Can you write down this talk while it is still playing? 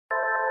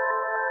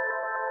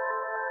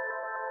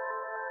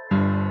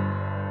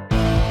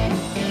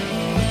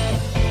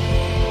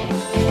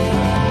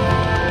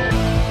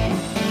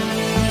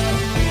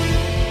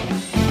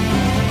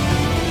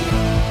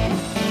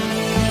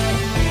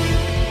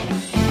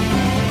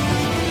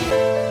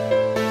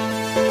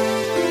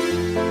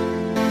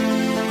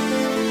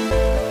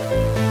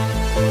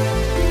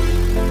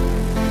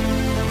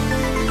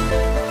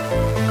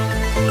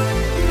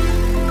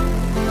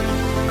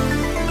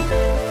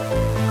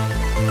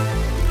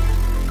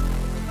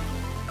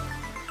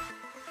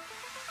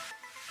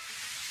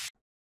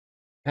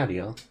Howdy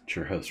all, it's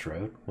your host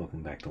Road.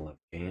 Welcome back to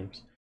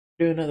Lovettgamez.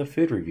 Do another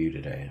food review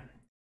today.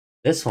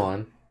 This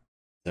one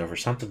is over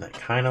something that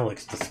kind of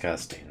looks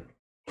disgusting.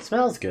 It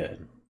smells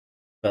good,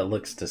 but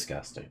looks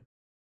disgusting.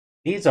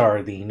 These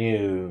are the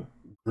new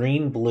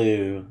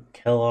green-blue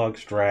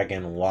Kellogg's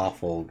Dragon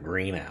Waffle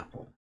Green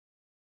Apple.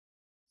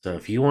 So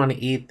if you want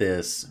to eat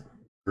this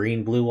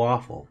green-blue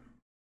waffle,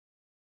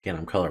 again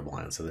I'm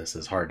colorblind, so this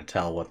is hard to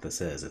tell what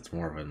this is. It's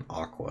more of an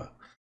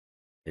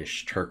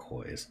aqua-ish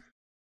turquoise.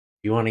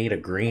 If you want to eat a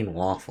green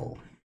waffle,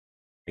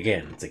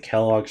 again, it's a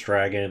Kellogg's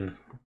Dragon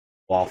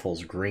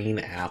Waffles green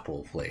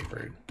apple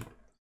flavored.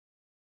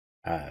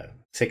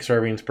 6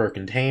 servings per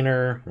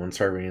container, 1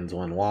 serving is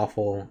 1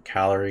 waffle,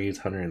 calories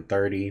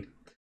 130,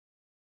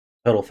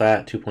 total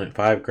fat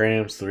 2.5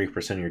 grams,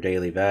 3% of your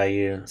daily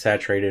value,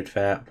 saturated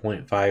fat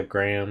 0.5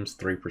 grams,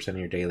 3% of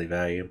your daily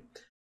value,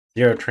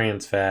 0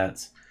 trans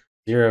fats,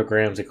 0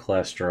 grams of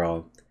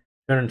cholesterol,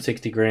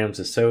 260 grams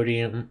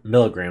of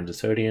milligrams of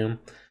sodium,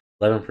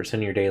 11%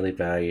 of your daily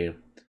value,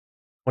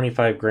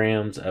 25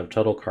 grams of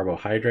total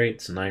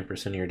carbohydrates,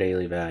 9% of your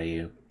daily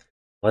value,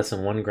 less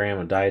than 1 gram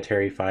of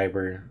dietary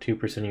fiber,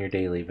 2% of your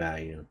daily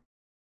value,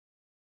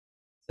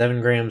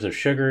 7 grams of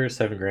sugar,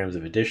 7 grams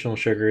of additional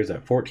sugars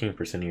at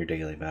 14% of your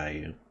daily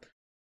value,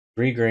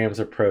 3 grams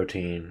of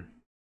protein.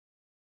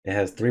 It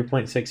has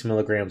 3.6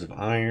 milligrams of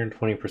iron,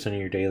 20% of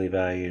your daily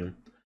value,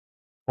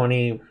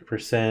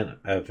 20%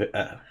 of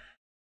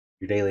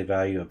your daily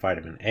value of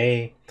vitamin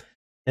A,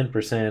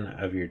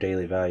 10% of your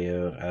daily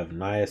value of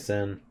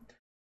niacin,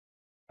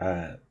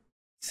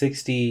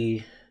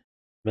 60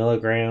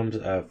 milligrams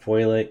of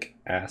folic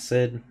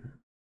acid,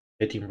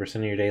 15%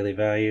 of your daily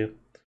value,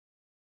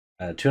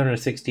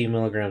 260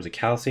 milligrams of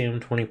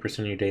calcium, 20%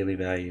 of your daily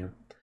value,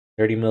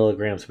 30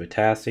 milligrams of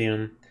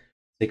potassium,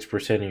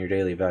 6% of your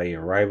daily value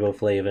of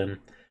riboflavin,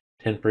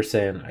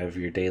 10% of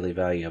your daily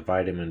value of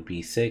vitamin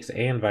B6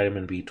 and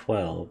vitamin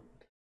B12,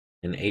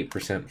 and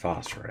 8%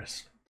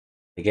 phosphorus.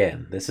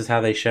 Again, this is how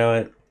they show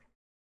it.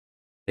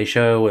 They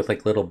show with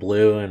like little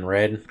blue and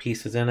red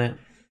pieces in it.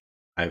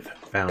 I've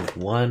found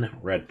 1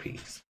 red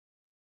piece.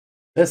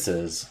 This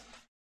is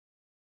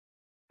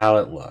how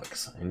it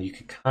looks, and you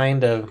can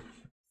kind of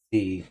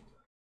see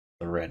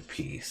the red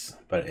piece,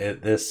 but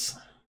it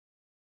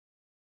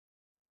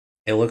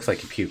looks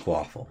like a puke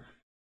waffle.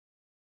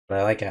 But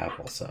I like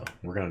apple, so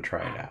we're gonna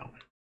try it out.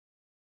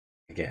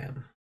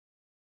 Again,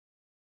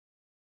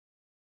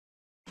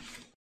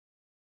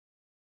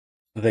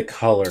 the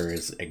color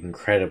is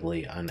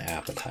incredibly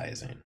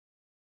unappetizing.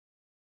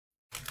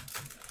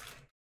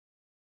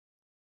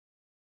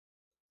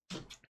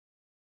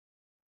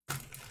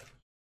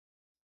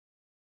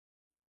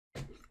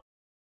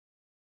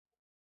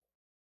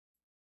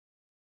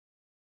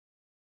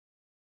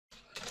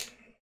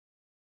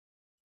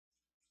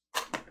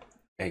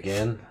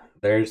 Again,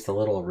 there's the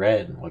little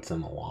red, what's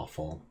in the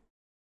waffle.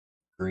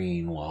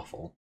 Green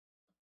waffle.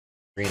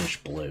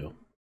 Greenish blue.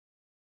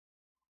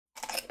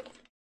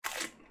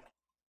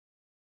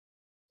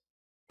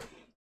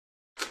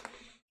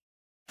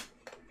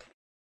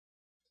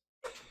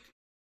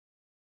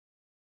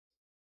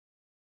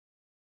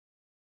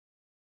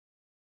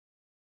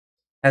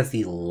 Has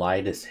the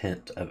lightest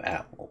hint of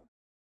apple.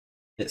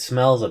 It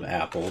smells of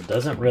apple,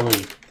 doesn't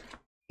really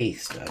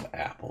taste of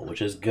apple,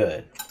 which is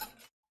good.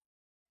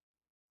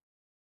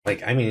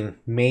 Like, I mean,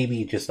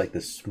 maybe just like the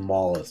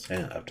smallest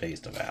hint of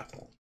taste of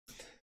apple.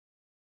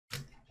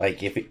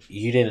 Like, if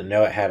you didn't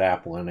know it had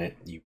apple in it,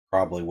 you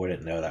probably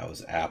wouldn't know that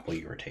was apple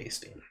you were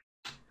tasting.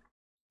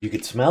 You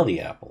could smell the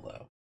apple,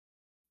 though.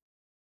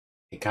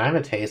 It kind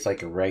of tastes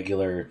like a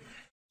regular...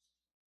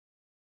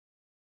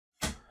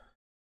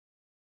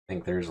 I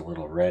think there's a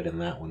little red in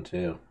that one,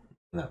 too.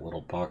 In that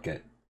little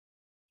pocket.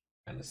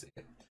 Kind of see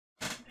it.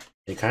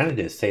 It kind of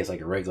just tastes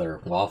like a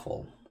regular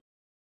waffle.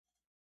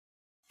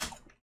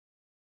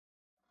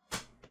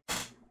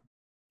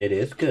 It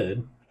is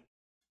good.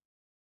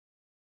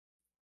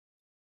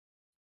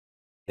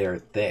 They're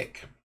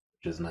thick,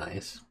 which is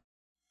nice.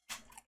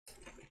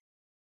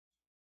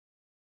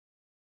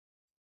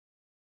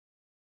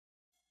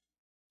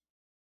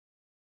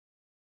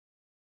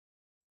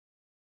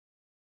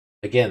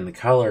 Again, the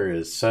color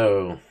is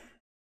so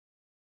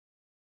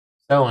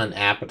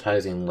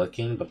unappetizing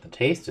looking, but the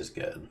taste is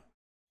good.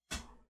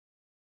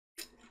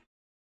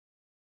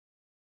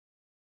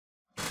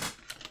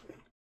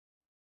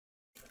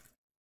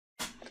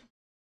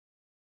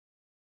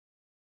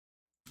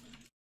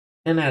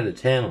 Ten out of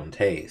 10 on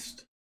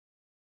taste.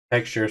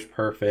 Texture is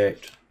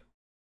perfect.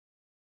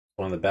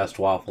 One of the best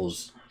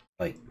waffles,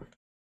 like,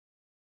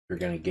 you're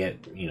gonna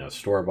get,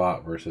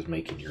 store-bought versus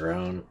making your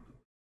own.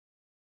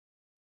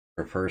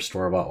 Prefer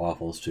store-bought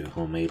waffles to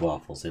homemade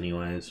waffles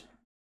anyways.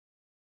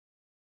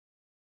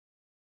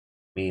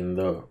 I mean,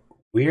 the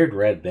weird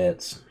red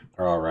bits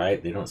are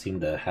alright. They don't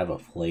seem to have a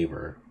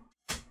flavor.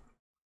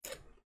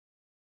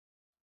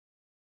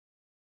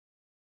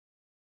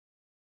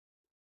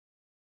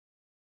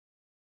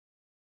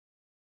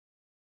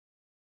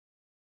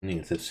 I mean,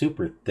 it's a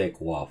super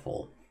thick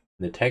waffle.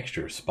 The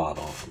texture is spot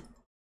on.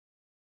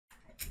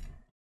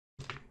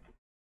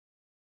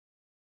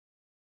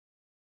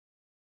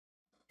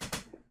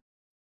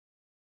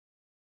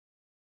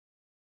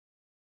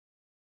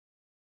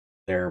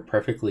 They're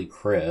perfectly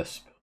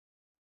crisp.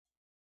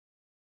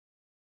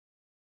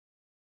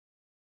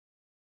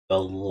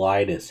 The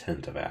lightest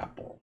hint of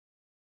apple.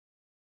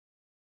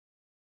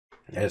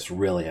 I just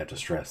really have to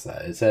stress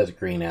that. It says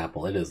green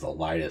apple. It is the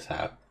lightest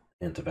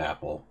hint of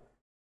apple.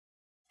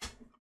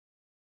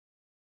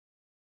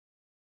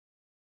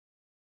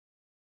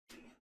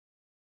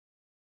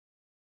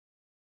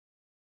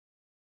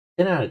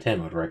 Ten out of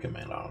 10 would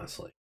recommend,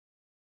 honestly.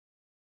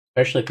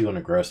 Especially if you want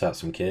to gross out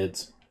some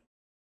kids.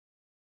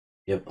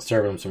 You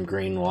serve them some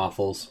green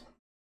waffles.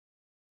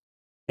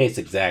 Tastes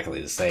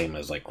exactly the same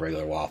as like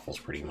regular waffles,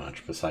 pretty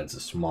much, besides the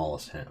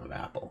smallest hint of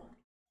apple.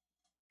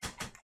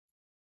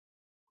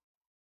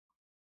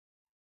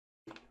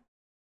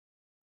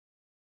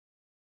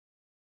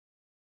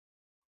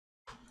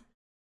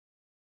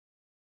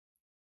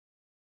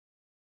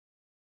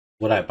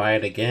 Would I buy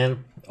it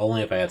again?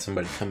 Only if I had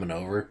somebody coming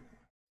over.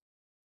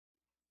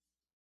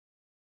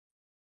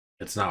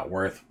 It's not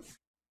worth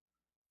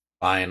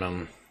buying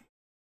them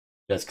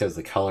just because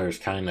the color is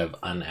kind of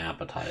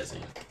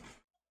unappetizing.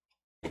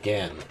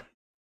 Again,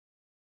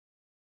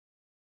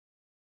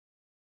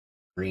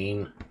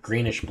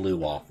 greenish blue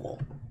waffle.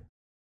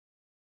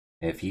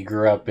 If you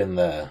grew up in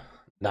the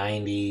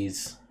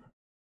 90s,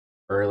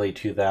 early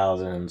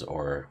 2000s,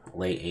 or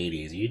late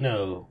 80s, you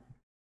know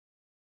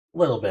a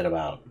little bit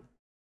about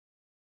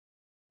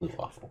blue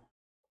waffle.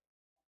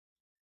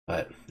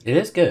 But it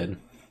is good.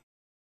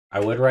 I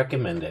would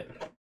recommend it.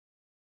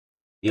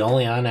 The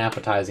only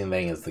unappetizing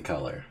thing is the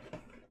color.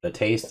 The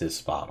taste is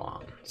spot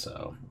on,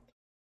 so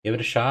give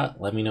it a shot.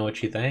 Let me know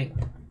what you think.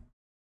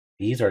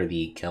 These are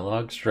the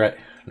Kellogg's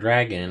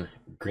Dragon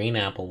Green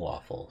Apple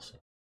Waffles.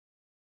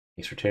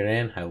 Thanks for tuning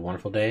in. Have a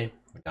wonderful day.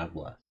 God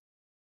bless.